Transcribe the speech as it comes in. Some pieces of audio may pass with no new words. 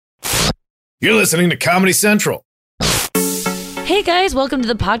You're listening to Comedy Central. Hey guys, welcome to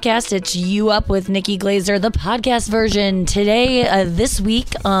the podcast. It's You Up with Nikki Glazer, the podcast version. Today, this week,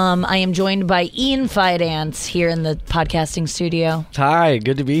 I am joined by Ian Fidance here in the podcasting studio. Hi,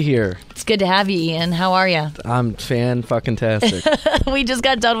 good to be here. It's good to have you, Ian. How are you? I'm fan-fucking-tastic. We just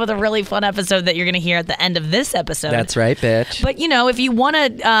got done with a really fun episode that you're going to hear at the end of this episode. That's right, bitch. But, you know, if you want to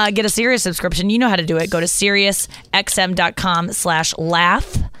get a Sirius subscription, you know how to do it. Go to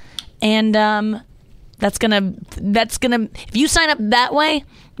SiriusXM.com/laugh. And that's gonna if you sign up that way,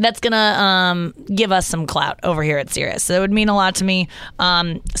 that's gonna give us some clout over here at Sirius. So it would mean a lot to me.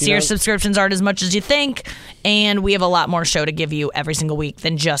 Sirius subscriptions aren't as much as you think, and we have a lot more show to give you every single week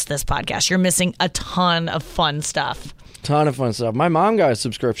than just this podcast. You're missing a ton of fun stuff. Ton of fun stuff. My mom got a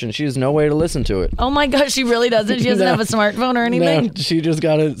subscription. She has no way to listen to it. Oh my gosh, she really doesn't? She doesn't have a smartphone or anything? No, she just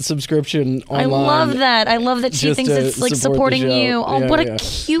got a subscription online. I love that. I love that she thinks it's like supporting you. Oh, yeah, what a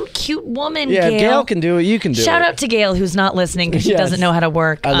cute woman, Yeah, Gail. if Gail can do it, you can do it. Shout out to Gail, who's not listening because she Yes. doesn't know how to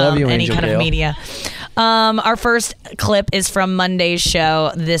work I love you, any Angel kind Gail. of media. Our first clip is from Monday's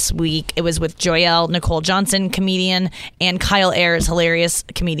show this week. It was with Joelle Nicole Johnson, comedian, and Kyle Ayers, hilarious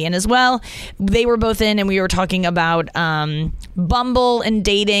comedian as well. They were both in, and we were talking about Bumble and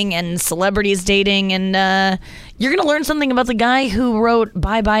dating and celebrities dating. And you're going to learn something about the guy who wrote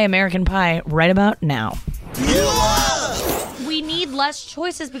Bye Bye American Pie right about now. We need less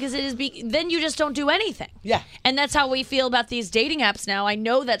choices because it is then you just don't do anything. Yeah. And that's how we feel about these dating apps now. I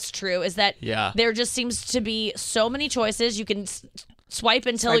know that's true, is that there just seems to be so many choices. You can swipe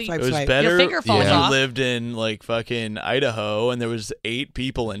until Swipe, It was swipe. better your finger falls if you off. lived in like fucking Idaho and there was 8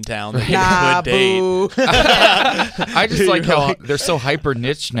 people in town that Nah, you could date. boo. I just like You're how like- they're so hyper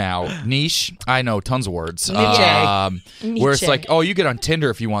niche now. Niche. I know tons of words. Niche. Where it's Niche. like, oh, you get on Tinder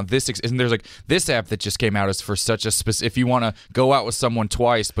if you want this. And there's like this app that just came out is for such a specific. If you want to go out with someone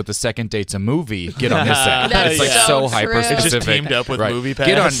twice, but the second date's a movie, get on this app. That's It's like so so true. hyper It's just specific. teamed up with right.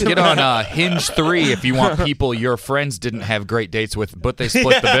 MoviePass. Get on Hinge 3 if you want people your friends didn't have great dates with, but they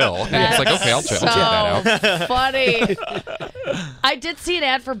split the bill. And it's like, okay, I'll check that out. So funny. I did see an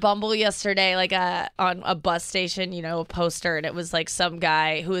ad for Bumble yesterday, like on a bus station, you know, a poster, and it was like some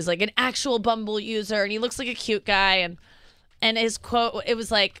guy who is like an actual Bumble user, and he looks like a cute guy, and his quote, it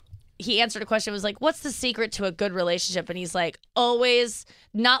was like, he answered a question, it was like, what's the secret to a good relationship? And he's like, always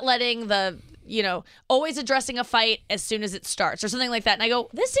not letting always addressing a fight as soon as it starts or something like that. And I go,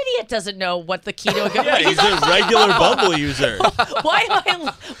 this idiot doesn't know what the key to a good Yeah, he's a regular Bumble user. why am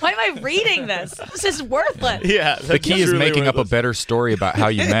I reading this? This is worthless. Yeah, The key is making up a better story about how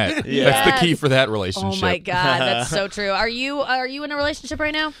you met. Yeah. That's the key Yes. for that relationship. Oh my God, that's so true. Are you in a relationship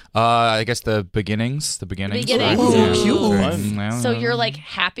right now? I guess the beginnings. Beginnings. Ooh, cute. So you're like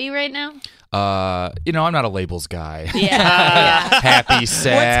happy right now? I'm not a labels guy. Yeah. Happy,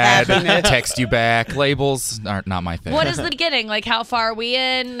 sad, happening? text you back. Labels aren't not my thing. What is the beginning? Like, how far are we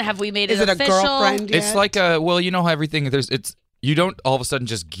in? Have we made it Is it a official? girlfriend yet? It's like how everything you don't all of a sudden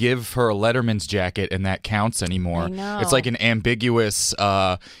just give her a Letterman's jacket and that counts anymore. I know. It's like an ambiguous,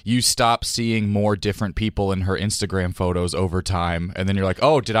 you stop seeing more different people in her Instagram photos over time. And then you're like,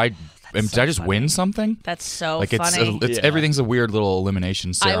 oh, did I just win something? That's so Like funny. it's Yeah. everything's a weird little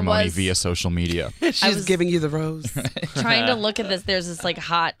elimination ceremony was- via social media. She's was- giving you the rose. Trying to look at this. There's this like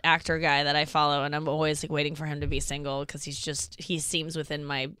hot actor guy that I follow, and I'm always like waiting for him to be single because he seems within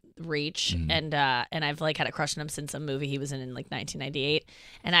my reach, and I've like had a crush on him since a movie he was in like 1998,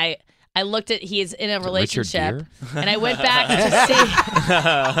 and I looked at he's in a Richard relationship, Gere? and I went back to see.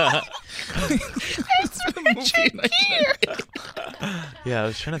 Yeah, I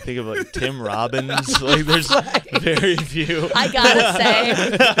was trying to think of like Tim Robbins. Like, there's very few. I gotta say,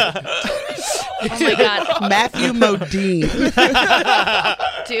 oh my God, Matthew Modine.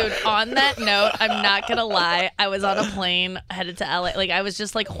 dude. On that note, I'm not gonna lie. I was on a plane headed to LA. Like I was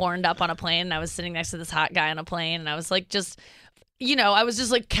just like horned up on a plane, and I was sitting next to this hot guy on a plane, and I was like just. I was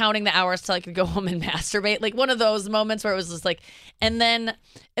just like counting the hours till I could go home and masturbate. Like one of those moments where it was just like, and then,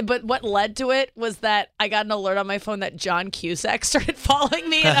 but what led to it was that I got an alert on my phone that John Cusack started following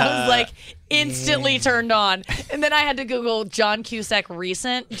me, and I was like instantly turned on. And then I had to Google John Cusack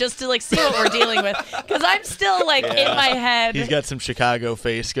recent just to like see what we're dealing with, because I'm still like in my head. He's got some Chicago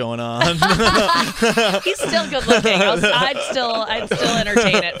face going on. He's still good looking. I'd still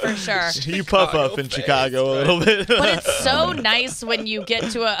entertain it for sure. You puff up in Chicago a little bit. But it's so nice when you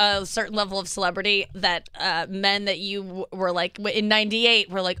get to a certain level of celebrity that men that you were like in '98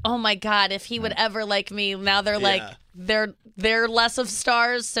 were like, oh my God, if he would ever like me. Now they're like, they're less of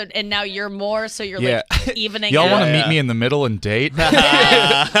stars, so and now you're more, so you're Yeah. like evening. Y'all out. want to meet me in the middle and date?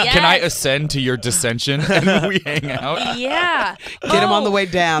 Can I ascend to your dissension and we hang out? Yeah. Get him on the way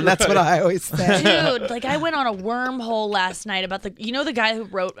down. That's what I always say. Dude, like I went on a wormhole last night about the the guy who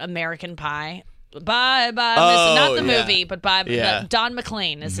wrote American Pie. Bye, not the movie, but Don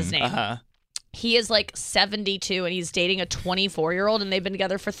McLean is his name. He is like 72 and he's dating a 24-year-old and they've been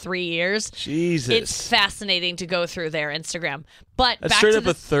together for 3 years. Jesus. It's fascinating to go through their Instagram. But That's back straight to up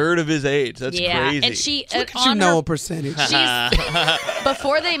a third of his age. That's crazy. And she Look at on you know her- a percentage.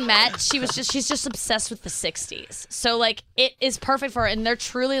 before they met, she's just obsessed with the 60s. So like it is perfect for her and they're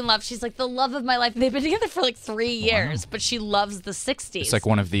truly in love. She's like the love of my life. They've been together for like 3 years, but she loves the 60s. It's like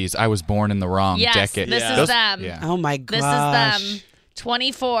one of these. I was born in the wrong yes, decade. this Yeah. is Those- them. Yeah. Oh my This gosh. is them.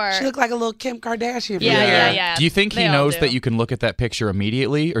 24. She looked like a little Kim Kardashian. from Yeah, there. yeah. Do you think he They all knows do. that you can look at that picture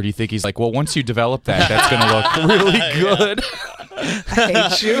immediately, or do you think he's like, well, once you develop that, that's going to look really good? I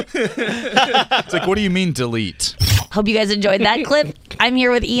hate you. It's like, what do you mean delete? Hope you guys enjoyed that clip. I'm here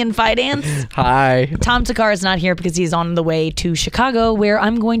with Ian Fidance. Hi. Tom Takar is not here because he's on the way to Chicago, where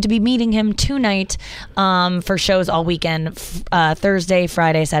I'm going to be meeting him tonight for shows all weekend, Thursday,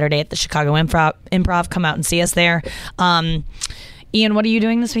 Friday, Saturday at the Chicago Improv. Come out and see us there. Ian, what are you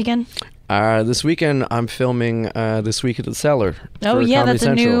doing this weekend? This weekend, I'm filming This Week at the Cellar. Oh, for yeah, Comedy that's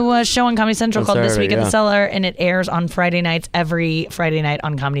Central. a new show on Comedy Central On called This Saturday, Week at the yeah. Cellar, and it airs on Friday nights, every Friday night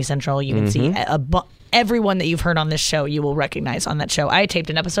on Comedy Central. You can see everyone that you've heard on this show, you will recognize on that show. I taped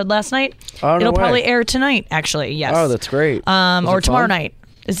an episode last night. Oh, no It'll way. probably air tonight, actually, yes. Oh, that's great. Or it tomorrow fun? night.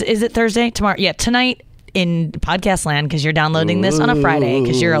 Is it Thursday? Tomorrow? Yeah, tonight in podcast land because you're downloading this on a Friday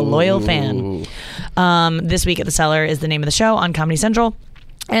because you're a loyal fan. This Week at the Cellar is the name of the show on Comedy Central.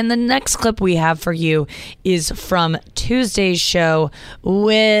 And the next clip we have for you is from Tuesday's show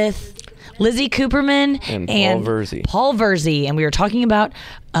with Lizzie Cooperman And Paul Verzi. Paul Verzi. And we were talking about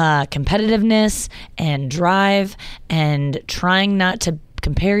competitiveness and drive and trying not to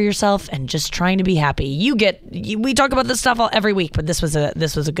compare yourself and just trying to be happy. We talk about this stuff every week, but this was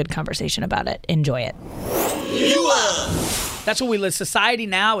a good conversation about it. Enjoy it. That's what we live. Society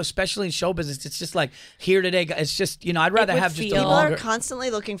now, especially in show business, it's just like here today. It's just, I'd rather have just a feel- People longer. are constantly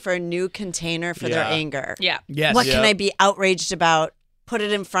looking for a new container for their Yeah. anger. Yeah. Yes. What can Yep. I be outraged about? Put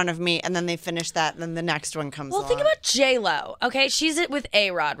it in front of me, and then they finish that, and then the next one comes Well, along. think about J-Lo, okay? She's with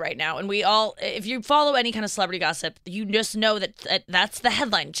A-Rod right now, and we all, if you follow any kind of celebrity gossip, you just know that that's the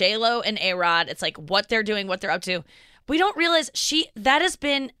headline. J-Lo and A-Rod, it's like what they're doing, what they're up to. We don't realize that has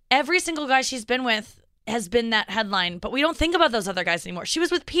been, every single guy she's been with has been that headline, but we don't think about those other guys anymore. She was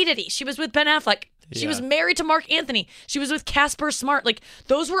with P. Diddy. She was with Ben Affleck. She was married to Mark Anthony. She was with Casper Smart. Like,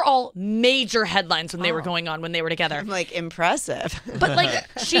 those were all major headlines when they were going on, when they were together. I'm like, impressive. But like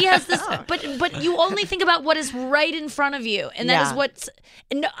she has this, but you only think about what is right in front of you, and that is Yeah. what's.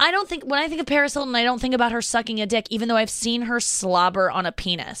 And I don't think when I think of Paris Hilton, I don't think about her sucking a dick, even though I've seen her slobber on a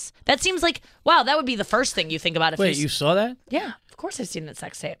penis. That seems like wow, that would be the first thing you think about if Wait, you saw that? yeah, of course I've seen that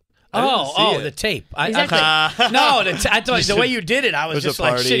sex tape. Oh, see it. the tape. Exactly. No, I thought the way you did it, I was was just a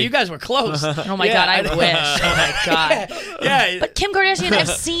like, party. shit, you guys were close. Oh my god, I wish. Oh my god. Yeah. But Kim Kardashian, I've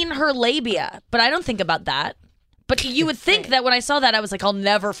seen her labia, but I don't think about that. But you would think that when I saw that, I was like, I'll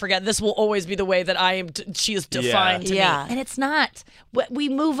never forget. This will always be the way that I am. She is defined to Yeah. me, and it's not. We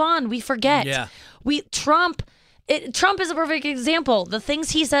move on. We forget. Yeah. Trump is a perfect example. The things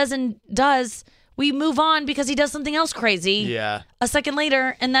he says and does, we move on because he does something else crazy. Yeah. A second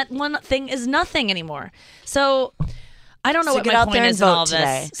later, and that one thing is nothing anymore. So I don't know So what get my out point there and is in all vote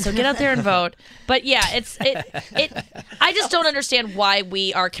today. this. So get out there and vote. But yeah, I just don't understand why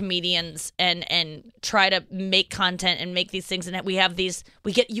we are comedians and try to make content and make these things, and we have these.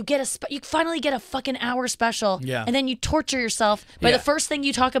 You finally get a fucking hour special, Yeah. and then you torture yourself by Yeah. the first thing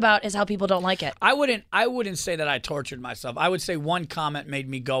you talk about is how people don't like it. I wouldn't say that I tortured myself. I would say one comment made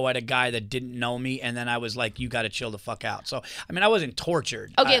me go at a guy that didn't know me, and then I was like, "You got to chill the fuck out." So, I mean, I wasn't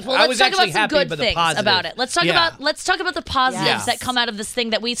tortured. Okay, I well, let's was talk actually about some happy, good but the things positive. about it. Let's talk about the positives Yes. that come out of this thing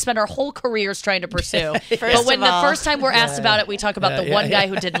that we spent our whole careers trying to pursue. but First when of the all- first time we're asked about it, we talk about the one guy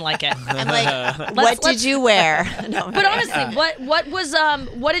who didn't like it. I'm like, what let's- did you wear? No, But honestly,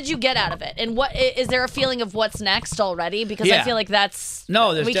 what did you get out of it? And what is there a feeling of what's next already? Because I Yeah. feel like that's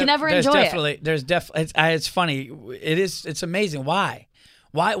No, we can never enjoy it. It's funny. It's amazing. Why?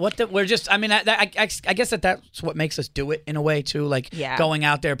 Why? We're just. I mean, I guess that's what makes us do it in a way too. Like going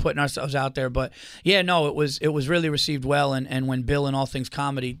out there, putting ourselves out there. But yeah, no, it was really received well. And when Bill and All Things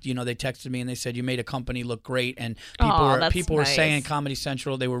Comedy, they texted me and they said you made a company look great, and people were saying Comedy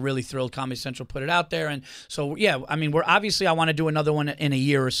Central, they were really thrilled. Comedy Central put it out there, and so yeah, I mean, we're obviously I want to do another one in a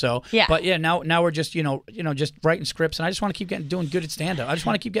year or so. Yeah. But yeah, now we're just just writing scripts, and I just want to keep doing good at stand up. I just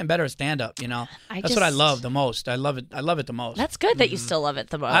want to keep getting better at stand up. That's what I love the most. I love it the most. That's good that you still love it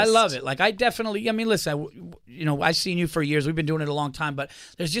the most. I love it. Like I definitely. I mean, listen. I've seen you for years. We've been doing it a long time, but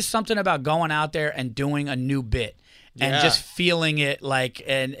there's just something about going out there and doing a new bit. And just feeling it, like,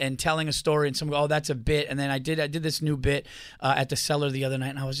 and telling a story, and someone go, oh, that's a bit. And then I did this new bit at the Cellar the other night,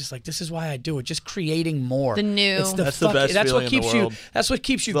 and I was just like, this is why I do it. Just creating more. The new. That's the best feeling in the world. That's what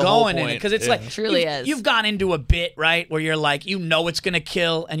keeps you going in it, because it's like, it truly is. You've gone into a bit, right, where you're like, it's gonna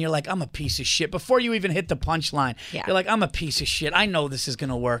kill, and you're like, I'm a piece of shit. Before you even hit the punchline, you're like, I'm a piece of shit. I know this is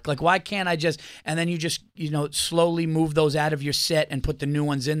gonna work. Like, why can't I just? And then you just, slowly move those out of your set and put the new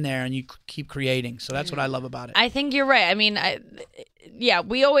ones in there, and you keep creating. So that's what I love about it. I think you're right. I mean,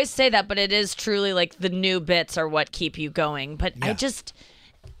 we always say that, but it is truly like the new bits are what keep you going. But I just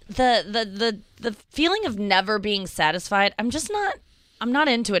the feeling of never being satisfied. I'm not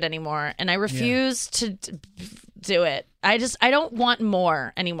into it anymore, and I refuse to do it. I don't want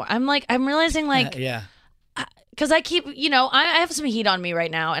more anymore. I'm realizing because I keep, I have some heat on me right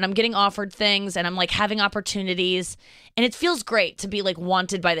now, and I'm getting offered things, and I'm like having opportunities, and it feels great to be like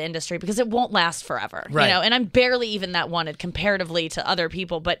wanted by the industry because it won't last forever, and I'm barely even that wanted comparatively to other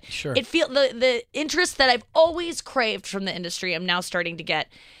people, but it feels the interest that I've always craved from the industry, I'm now starting to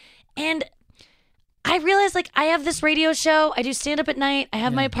get, and I realize like I have this radio show, I do stand up at night, I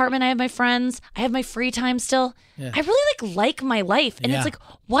have my apartment, I have my friends, I have my free time still. I really like my life, and it's like,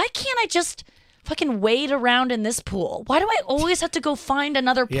 why can't I just fucking wade around in this pool? Why do I always have to go find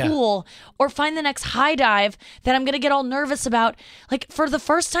another pool or find the next high dive that I'm going to get all nervous about? Like, for the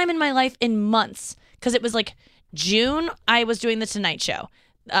first time in my life in months, because it was like June, I was doing the Tonight Show.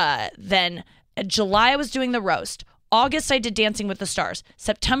 Then July, I was doing the roast. August, I did Dancing with the Stars.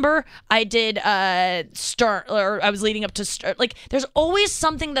 September, I did Stern, or I was leading up to Stern. Like, there's always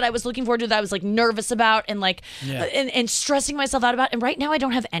something that I was looking forward to that I was like nervous about and like and stressing myself out about. And right now, I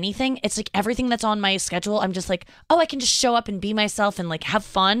don't have anything. It's like everything that's on my schedule, I'm just like, oh, I can just show up and be myself and like have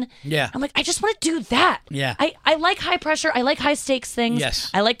fun. Yeah. I'm like, I just want to do that. Yeah. I like high pressure. I like high stakes things. Yes.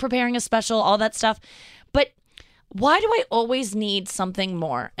 I like preparing a special, all that stuff. But why do I always need something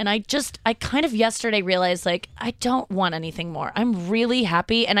more? And I kind of yesterday realized, like, I don't want anything more. I'm really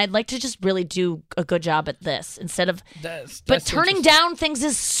happy, and I'd like to just really do a good job at this instead of... But turning down things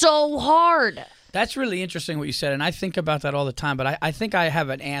is so hard. That's really interesting what you said, and I think about that all the time, but I think I have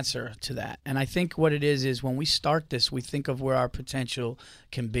an answer to that. And I think what it is when we start this, we think of where our potential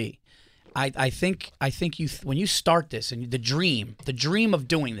can be. I think you when you start this and the dream of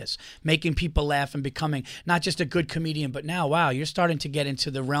doing this, making people laugh and becoming not just a good comedian, but now, wow, you're starting to get into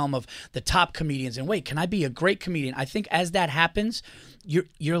the realm of the top comedians. And wait, can I be a great comedian? I think as that happens,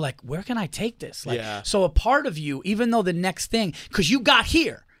 you're like, where can I take this? Like, so a part of you, even though the next thing, because you got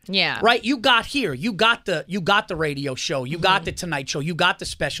here. Yeah. Right? You got here. You got the radio show. You got the Tonight Show. You got the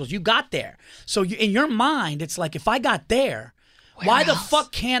specials. You got there. So in your mind, it's like, if I got there, why the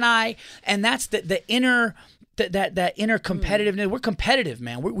fuck can't I? And that's the inner that inner competitiveness. We're competitive,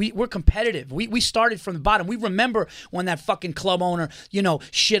 man. We're competitive. We started from the bottom. We remember when that fucking club owner,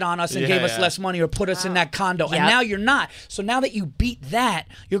 shit on us and gave us less money or put us in that condo. Yep. And now you're not. So now that you beat that,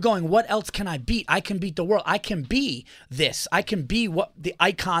 you're going, what else can I beat? I can beat the world. I can be this. I can be the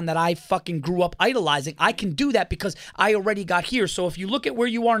icon that I fucking grew up idolizing. I can do that because I already got here. So if you look at where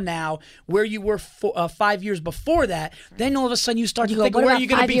you are now, where you were 5 years before that, then all of a sudden you start to think, where are you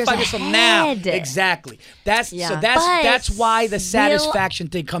going to be 5 years from now? Exactly. That's why the satisfaction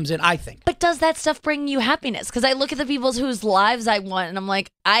thing comes in, I think. But does that stuff bring you happiness? Because I look at the people whose lives I want, and I'm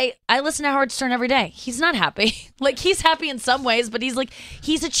like, I listen to Howard Stern every day. He's not happy. Like, he's happy in some ways, but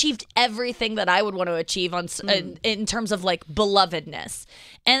he's achieved everything that I would want to achieve in terms of like belovedness.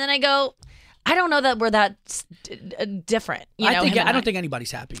 And then I go, I don't know that we're that different. I don't think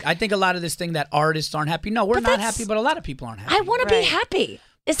anybody's happy. I think a lot of this thing that artists aren't happy. No, we're not happy, but a lot of people aren't happy. I want to be happy.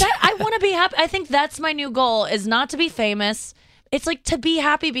 I want to be happy. I think that's my new goal, is not to be famous it's like to be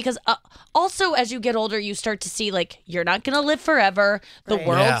happy because also as you get older, you start to see like you're not going to live forever. The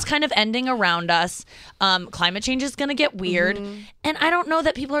world's kind of ending around us. Climate change is going to get weird. And I don't know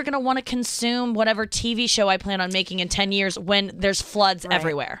that people are going to want to consume whatever TV show I plan on making in 10 years when there's floods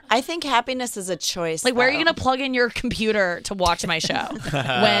everywhere. I think happiness is a choice. Like, where are you going to plug in your computer to watch my show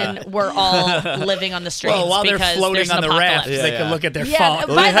when we're all living on the streets? Well, while they're because floating there's on an the raft, apocalypse. they can look at their Yeah,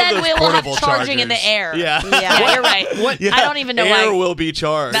 phone. by they have then those we will have portable charging in the chargers. air. Yeah. Yeah, you're right. I don't even know Air why. will be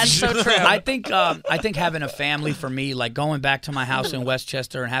charged. That's so true. I think having a family for me, like going back to my house in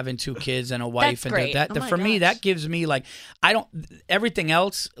Westchester and having 2 kids and a wife, That's great. and for me that gives me like everything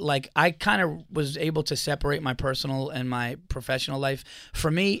else. Like I kind of was able to separate my personal and my professional life.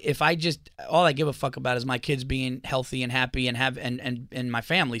 For me, if I just all I give a fuck about is my kids being healthy and happy and have and my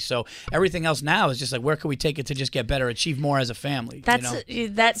family. So everything else now is just like where can we take it to just get better, achieve more as a family. That's you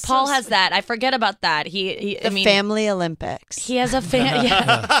know? that. Paul has that. I forget about that. I mean, Family Olympics. he has a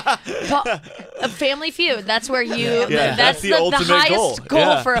a family feud. That's where you. Yeah, that's the ultimate highest goal.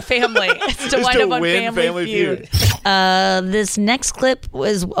 Yeah. for a family. Is to Just wind to up on win Family Feud. This next clip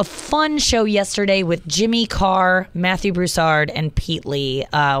was a fun show yesterday with Jimmy Carr, Matthew Broussard, and Pete Lee.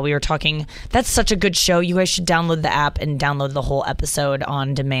 We were talking. That's such a good show. You guys should download the app and download the whole episode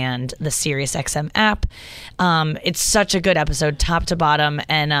on demand. The SiriusXM app. It's such a good episode, top to bottom.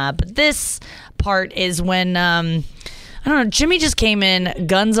 And but this part is when I don't know, Jimmy just came in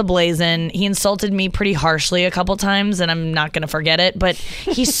guns a-blazing. He insulted me pretty harshly a couple times, and I'm not going to forget it. But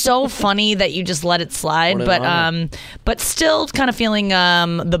he's so funny that you just let it slide. But still kind of feeling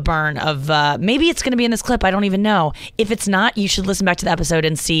the burn of maybe it's going to be in this clip. I don't even know. If it's not, you should listen back to the episode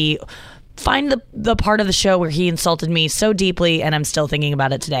and see. Find the part of the show where he insulted me so deeply, and I'm still thinking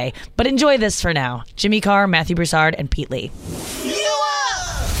about it today. But enjoy this for now. Jimmy Carr, Matthew Broussard, and Pete Lee.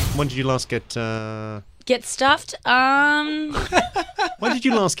 When did you last get stuffed? When did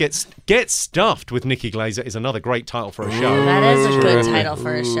you last get stuffed with Nikki Glazer is another great title for a show. That is a good title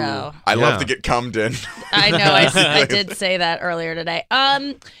for a show. I love to get cummed in. I know. I did say that earlier today.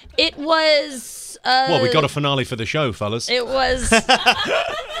 It was. Well, we got a finale for the show, fellas. It was.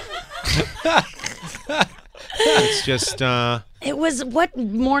 It's just. It was what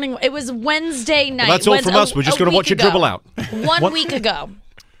morning? It was Wednesday night. Well, that's all from us. We're just going to watch it dribble out. 1 week ago.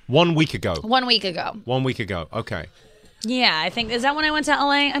 1 week ago. 1 week ago. 1 week ago. Okay. Yeah, I think. Is that when I went to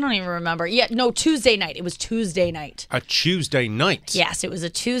LA? I don't even remember. Yeah, no, Tuesday night. It was Tuesday night. A Tuesday night? Yes, it was a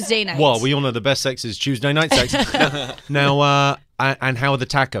Tuesday night. Well, we all know the best sex is Tuesday night sex. Now, and how are the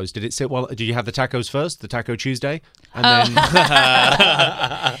tacos? Did it sit well? Did you have the tacos first? The Taco Tuesday? And then.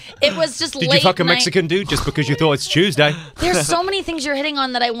 It was just Did late you fuck a night. Mexican dude just because you thought it's Tuesday? There's so many things you're hitting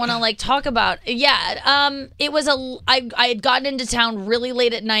on that I want to like talk about. Yeah, it was I had gotten into town really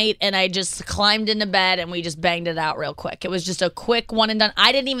late at night and I just climbed into bed and we just banged it out real quick. It was just a quick one and done.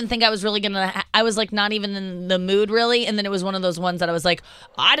 I didn't even think I was really gonna. I was like not even in the mood really, and then it was one of those ones that I was like,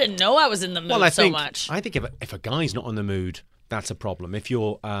 I didn't know I was in the mood I so think, much. I think if a guy's not in the mood, that's a problem. If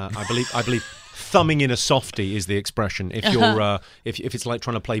you're, I believe, thumbing in a softie is the expression. If you're, if it's like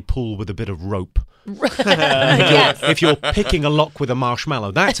trying to play pool with a bit of rope. Yes. If you're picking a lock with a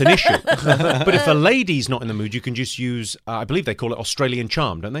marshmallow, that's an issue. But if a lady's not in the mood, you can just use, I believe they call it Australian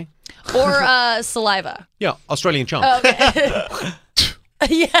charm, don't they? Or saliva. Yeah, Australian charm. Okay.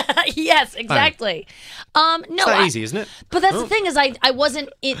 Yeah. Yes. Exactly. No. It's that easy, isn't it? But that's the thing is, I wasn't.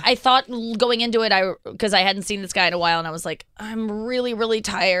 I thought going into it, because I hadn't seen this guy in a while, and I was like, I'm really, really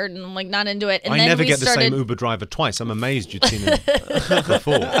tired, and I'm like not into it. And I then never we get started... the same Uber driver twice. I'm amazed you'd seen him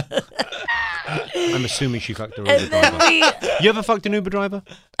before. I'm assuming she fucked an Uber driver. You ever fucked an Uber driver?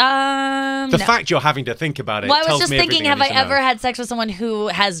 The no. fact you're having to think about it. Well, I was tells just me thinking, have everything I need to ever know. had sex with someone who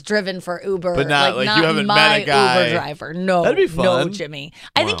has driven for Uber? But not like you haven't my met a guy. Uber driver. No, That'd be fun. No, Jimmy.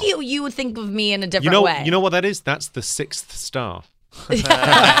 I think Wow. you would think of me in a different way. You know what that is? That's the 6th star. that's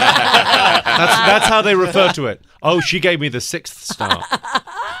how they refer to it. Oh, she gave me the 6th star.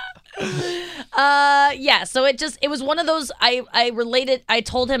 Yeah. So it was one of those. I related. I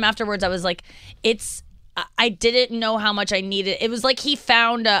told him afterwards. I was like, I didn't know how much I needed. It was like he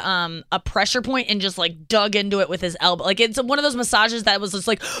found a pressure point and just like dug into it with his elbow. Like it's one of those massages that was just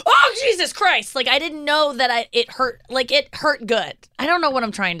like, oh Jesus Christ! Like I didn't know that it hurt. Like it hurt good. I don't know what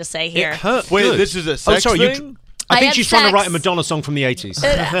I'm trying to say here. It hurt. Wait, good. this is a sex thing? I think had she's trying to write a sex. Madonna song from the 80s. I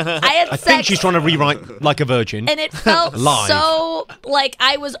had I sex. think she's trying to rewrite Like a Virgin. And it felt Live. so like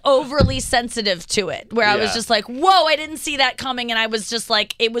I was overly sensitive to it, where I was Yeah. just like, "Whoa, I didn't see that coming," and I was just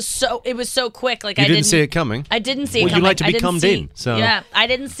like, it was so quick. Like You I didn't see it coming? I didn't see it Well, you coming. like to I be didn't cummed see- in, so- yeah, I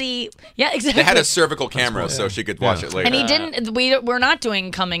didn't see. Yeah, exactly. They had a cervical camera so she could watch it later. And he didn't. We're not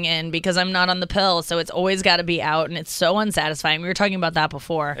doing coming in because I'm not on the pill, so it's always got to be out, and it's so unsatisfying. We were talking about that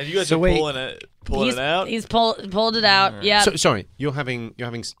before. And you guys So are wait. pulling He's it out. He's pulled it out. Yeah. So, sorry, you're having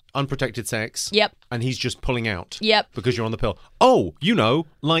unprotected sex. Yep. And he's just pulling out. Yep. Because you're on the pill. Oh,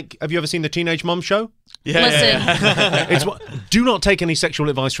 like, have you ever seen the Teenage Mom Show? Yeah, Listen. Do not take any sexual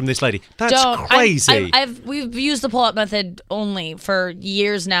advice from this lady. That's Don't. crazy. We've used the pull-up method only for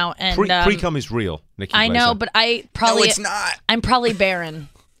years now, and Pre-cum is real, Nikki. I know, Glaser. but I probably No, it's not. I'm probably barren.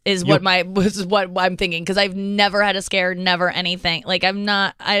 Is what I'm thinking, because I've never had a scare, never anything. Like I've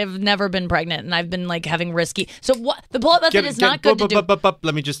never been pregnant, and I've been like having risky. So what the pull-up method is not good to do.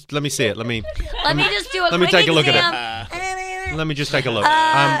 Let me see it. Let me just do a let me quick take a look exam. at it. Let me just take a look.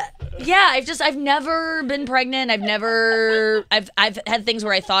 Yeah, I've never been pregnant. I've had things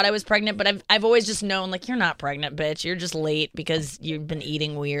where I thought I was pregnant, but I've always just known, like, you're not pregnant, bitch. You're just late because you've been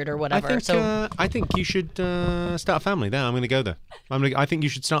eating weird or whatever. I think you should start a family. There, I'm going to go there. I think you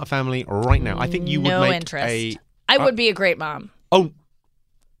should start a family right now. I think you would no make interest. I would be a great mom. Oh,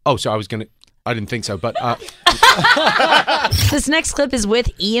 so I didn't think so, but This next clip is with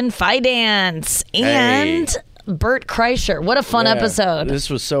Ian Fidance and Bert Kreischer. What a fun Yeah, episode. This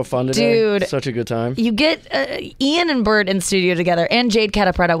was so fun today. Dude. Such a good time. You get Ian and Bert in studio together, and Jade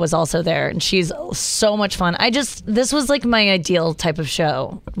Catapretta was also there, and she's so much fun. This was like my ideal type of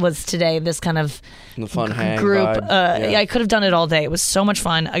show, was today, this kind of The fun hang group. vibe. Yeah, I could have done it all day. It was so much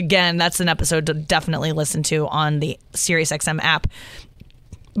fun. Again, that's an episode to definitely listen to on the SiriusXM app.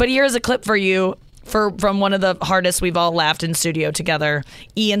 But here's a clip for you from one of the hardest we've all laughed in studio together.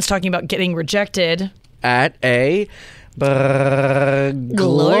 Ian's talking about getting rejected At a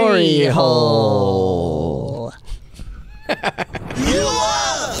glory hole.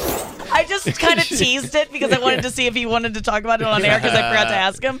 I just kind of teased it because I wanted to see if he wanted to talk about it on air, because I forgot to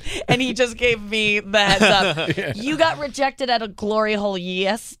ask him, and he just gave me the heads up. Yeah. You got rejected at a glory hole, 2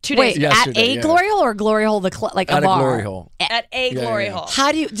 days Wait, ago. at a glory hole or glory hole, like a At a bar? glory hole. At a glory hole.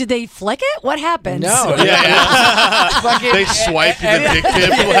 How did they flick it? What happened? No. They swipe the dick tip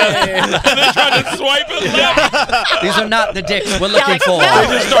left. They're trying to swipe it left. These are not the dicks we're looking for. They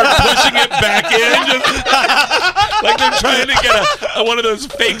just start pushing it back in, just like they're trying to get one of those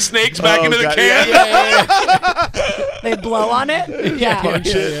fake snakes back into the can. They blow on it? Yeah.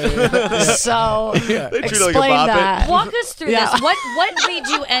 So, They treat it like a explain bop it. that. Walk us through Yeah. this. What made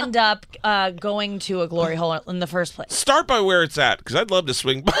you end up going to a glory hole in the first place? Start by where it's at, because I'd love to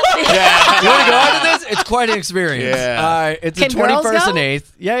swing by. You want to go on to this? It's quite an experience. Yeah. It's Can the girls 21st go? and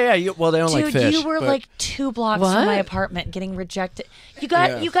 8th. Yeah. Well, they don't Dude, like fish. you were but- like 2 blocks What? from my apartment getting rejected. You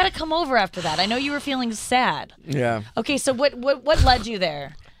got to come over after that. I know you were feeling sad. Yeah. Okay, so what led you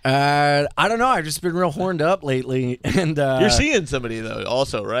there? I don't know. I've just been real horned up lately, and You're seeing somebody though,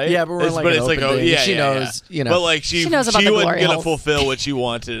 also, right? Yeah, but we're it's, like but an it's like, open oh thing. yeah, She yeah, knows, yeah. you know. But like She knows about the wasn't glory gonna holes. fulfill what you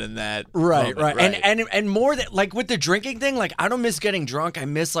wanted in that. Right, moment, right, and more than like with the drinking thing. Like, I don't miss getting drunk. I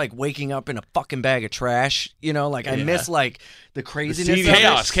miss like waking up in a fucking bag of trash. You know, like I miss like the craziness, of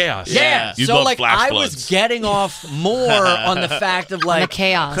it. Chaos. Yeah. You'd So love like Flash I was Bloods. getting off more on the fact of like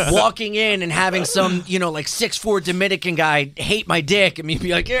chaos. walking in and having some, like 6'4" Dominican guy hate my dick and me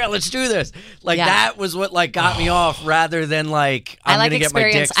be like, yeah, let's do this. Like Yeah. that was what like got me off rather than like I'm I like gonna get my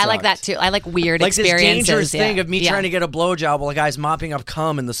experience. dick I like that sucked. too. I like weird Like this experiences. dangerous thing yeah. of me Yeah. trying to get a blowjob while a guy's mopping up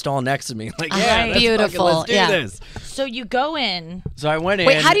cum in the stall next to me. Like, yeah, Right. that's Beautiful, fucking, let's do yeah. this. So you go in. So I went in.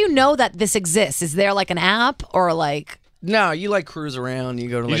 Wait, how do you know that this exists? Is there like an app or like? No, you like cruise around. You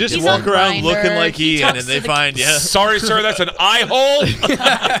go to You like just He's walk on around Grindr. looking like He Ian, talks and they to the- find you. Sorry, sir, that's an eye hole.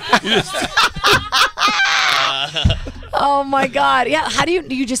 Oh my God! Yeah. How do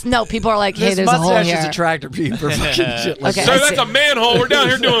you just know? People are like, hey, this there's a hole mustache here. is attractive people for fucking shit like Okay. Sir, that. that's a manhole. We're down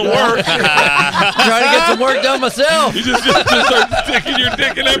here doing work. Trying to get some work done myself. You just start sticking your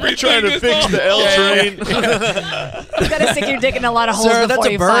dick in everything. Trying to fix the L train. You gotta stick your dick in a lot of holes Sir, before that's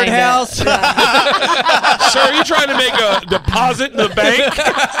a you find birdhouse. it. Sir, are you trying to make a deposit in the bank?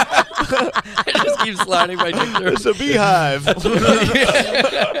 I just keep sliding my dick through. It's a beehive. Wait,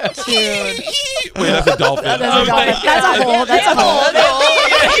 that's a dolphin. That's a hole. That's a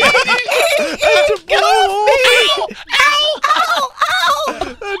hole.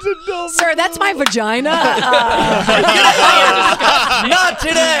 Sir, that's my vagina. Not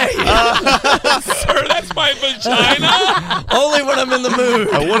today. Sir, that's my vagina? Only when I'm in the mood.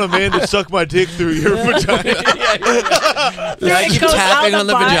 I want a man to suck my dick through your vagina. I keep goes tapping out on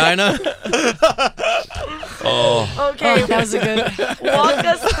the the butt. vagina. Okay, that was a good. Walk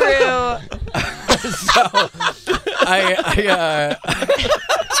us through.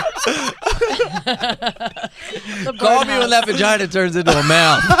 So, call me when that vagina turns into a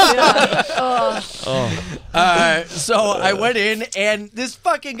mouth. So I went in, and this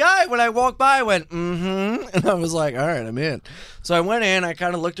fucking guy, when I walked by, went, and I was like, all right, I'm in. So I went in, I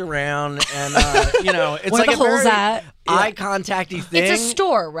kind of looked around, and, it's Where like the a holes very at? eye contacty thing. It's a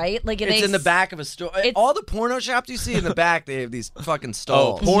store, right? Like It's in the back of a store. All the porno shops you see in the back, they have these fucking Oh,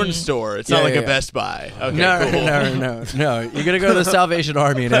 stalls. porn store. It's Yeah, not like yeah. a Best Buy. Okay, No, cool. no. You're gonna go to the Salvation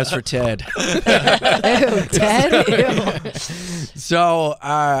Army and ask for Ted. Ted? Ew. So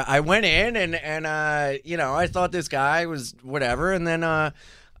I went in and I thought this guy was whatever, and then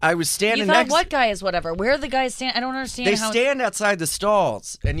I was standing You thought next. what guy is whatever? Where are the guys stand? I don't understand. They how stand outside the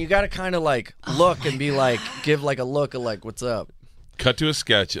stalls, and you got to kind of like look and be like, give like a look of like, what's up? Cut to a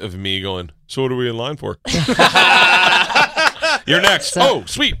sketch of me going, so what are we in line for? You're next. Oh,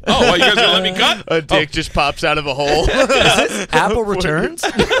 sweet. Oh, well, you guys gonna let me cut? A dick just pops out of a hole. Apple Returns?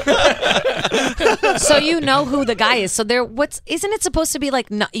 So you know who the guy is. So isn't it supposed to be like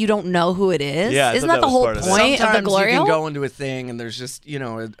you don't know who it is? Yeah, I Isn't thought that that the was whole part of it. point of the Sometimes glory you can hole? go into a thing and there's just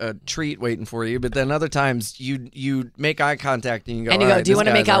a treat waiting for you, but then other times you make eye contact and you go, And you all go, right, "Do you this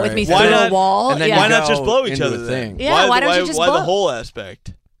wanna make guy's out with all me right." through Why a not- wall?" And then Yeah. you Why not go just blow each into other the then? thing. Yeah, why don't you just why blow? the whole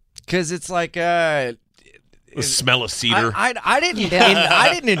aspect? Because it's like The smell of cedar. I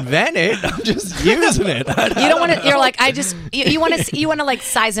didn't invent it. I'm just using it. You don't want to. You're like you want to like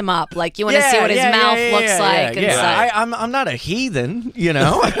size him up. Like you want to see what his mouth looks like. And stuff. I'm not a heathen, you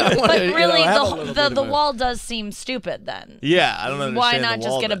know. I wanna, But really, have a little bit the of a- wall does seem stupid. Then Yeah, I don't understand. why not the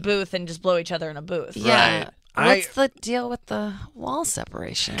just wall get a then. booth and just blow each other in a booth? Yeah. I- What's the deal with the wall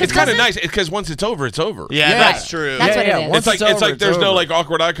separation? It's kind of nice because once it's over, it's over. Yeah, Yeah. that's true. That's what it is. Once It's like there's no over. like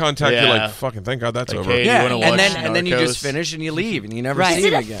awkward eye contact. You're Yeah. like, fucking thank God that's Like, over. hey, Yeah, you wanna and watch then you just Narcos? finish and you leave and you never Right. see Is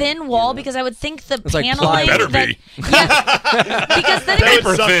it him a again. thin wall? Because I would think the like paneling Better that, be. Yeah, because then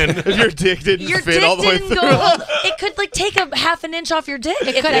Paper thin. If your dick didn't your fit dick all the way didn't through. go. It could like take a half an inch off your dick.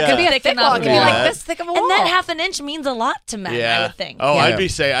 It could be a thick wall. It could be like this thick of a wall. And that half an inch means a lot to men. I would think. Oh,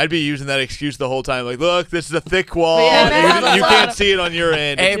 Yeah. I'd be using that excuse the whole time. Like, look, this is a thick wall. Yeah, You- man, you that's can't a- see it on your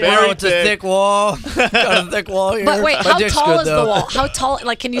end. Hey, It's bro, very it's a thick wall. Got a thick wall here. But wait, My how dick's tall good, is though. the wall? How tall?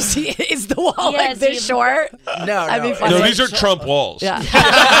 Like, can you see? Is the wall Yeah, like is this he- short? No, That'd be funny. No, these are Trump walls. Yeah.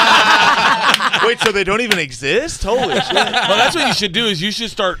 Wait, so they don't even exist? Holy shit! Well, that's what you should do. Is you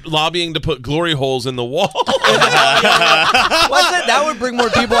should start lobbying to put glory holes in the wall. What's that? That would bring more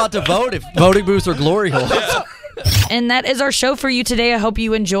people out to vote if voting booths were glory holes. And that is our show for you today. I hope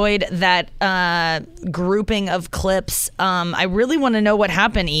you enjoyed that grouping of clips. I really want to know what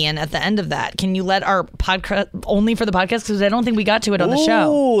happened, Ian, at the end of that. Can you let our podcast only for the podcast? Because I don't think we got to it on the show.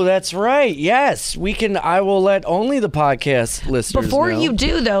 Oh, that's right. Yes, we can. I will let only the podcast listeners Before know. you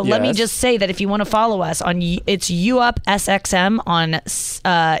do, though, let me Yes. just say that if you want to follow us on, it's YouUpSXM on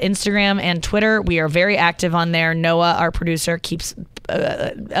Instagram and Twitter. We are very active on there. Noah, our producer, keeps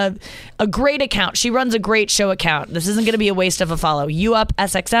a great account. She runs a great show account. This isn't going to be a waste of a follow.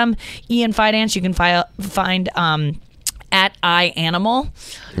 YouUpSXM, Ian Fidance. You can find at iAnimal.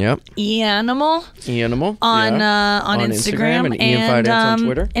 Yep. Eanimal. Eanimal. On yeah. on Instagram and Ian Fidance on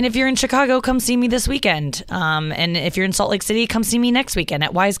Twitter. And if you're in Chicago, come see me this weekend. And if you're in Salt Lake City, come see me next weekend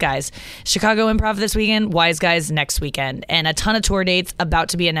at Wise Guys. Chicago Improv this weekend, Wise Guys next weekend. And a ton of tour dates about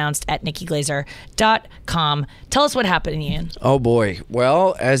to be announced at NikkiGlazer.com. Tell us what happened, Ian. Oh boy.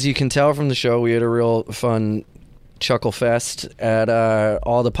 Well, as you can tell from the show, we had a real fun chuckle fest at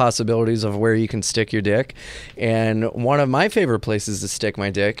all the possibilities of where you can stick your dick. And one of my favorite places to stick my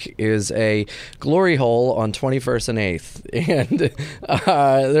dick is a glory hole on 21st and 8th. And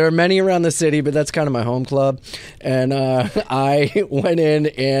there are many around the city, but that's kind of my home club. And I went in,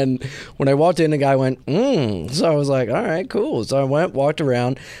 and when I walked in, the guy went, So I was like, all right, cool. So I went, walked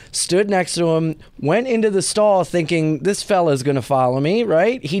around, stood next to him, went into the stall thinking this fella's going to follow me,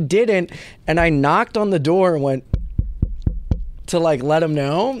 right? He didn't. And I knocked on the door and went, to like let him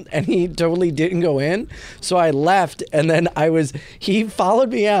know, and he totally didn't go in. So I left, and then he followed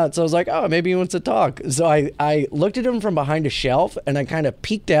me out. So I was like, oh, maybe he wants to talk. So I looked at him from behind a shelf, and I kind of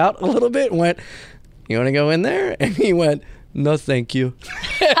peeked out a little bit and went, you want to go in there? And he went, no, thank you.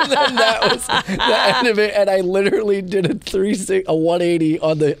 And then that was the end of it. And I literally did a 180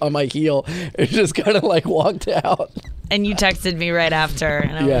 on my heel and just kind of like walked out. And you texted me right after,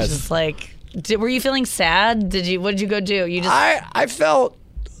 and I was just like, were you feeling sad? What did you go do? You just I felt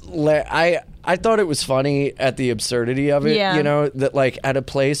I thought it was funny at the absurdity of it. Yeah. You know, that like at a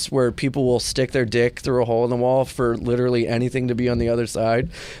place where people will stick their dick through a hole in the wall for literally anything to be on the other side.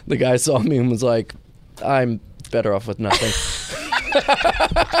 The guy saw me and was like, I'm better off with nothing.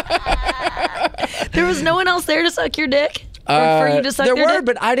 There was no one else there to suck your dick? Or for you to suck there your were, dick?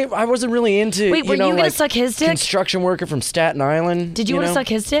 but I wasn't really into. Wait, were you gonna like, suck his dick? Construction worker from Staten Island. Did you want to know? suck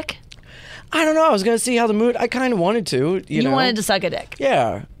his dick? I don't know. I was gonna see how the mood. I kind of wanted to. You know? Wanted to suck a dick.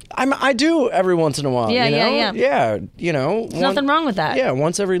 Yeah. I do every once in a while. Yeah, you know? yeah. Yeah, you know. There's nothing wrong with that. Yeah,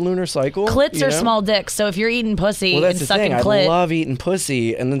 once every lunar cycle. Clits you are know? small dicks, so if you're eating pussy Well, that's and the sucking thing. clit, I love eating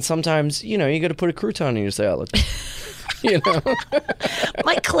pussy, and then sometimes, you know, you got to put a crouton in your salad. You know,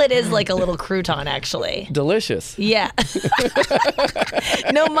 my clit is like a little crouton, actually. Delicious. Yeah.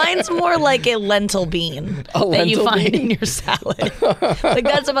 No, mine's more like a lentil bean that you lentil find bean? in your salad. Like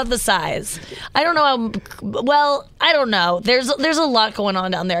that's about the size. I don't know how. Well, I don't know. There's a lot going on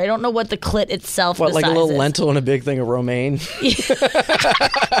down there. I don't know what the clit itself. What, the like a size little is. lentil and a big thing of romaine?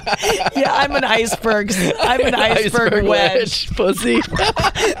 Yeah, I'm an iceberg. I'm an iceberg wedge. Pussy.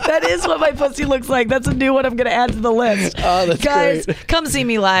 That is what my pussy looks like. That's a new one I'm going to add to the list. Oh, that's Guys, great. come see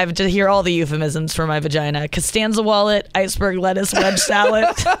me live to hear all the euphemisms for my vagina. Costanza wallet, iceberg lettuce wedge salad.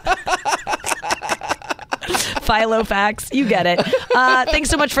 Filofax, you get it. Thanks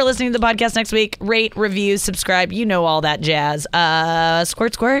so much for listening to the podcast. Next week, rate, review, subscribe. You know all that jazz.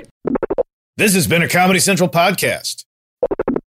 Squirt, squirt. This has been a Comedy Central podcast.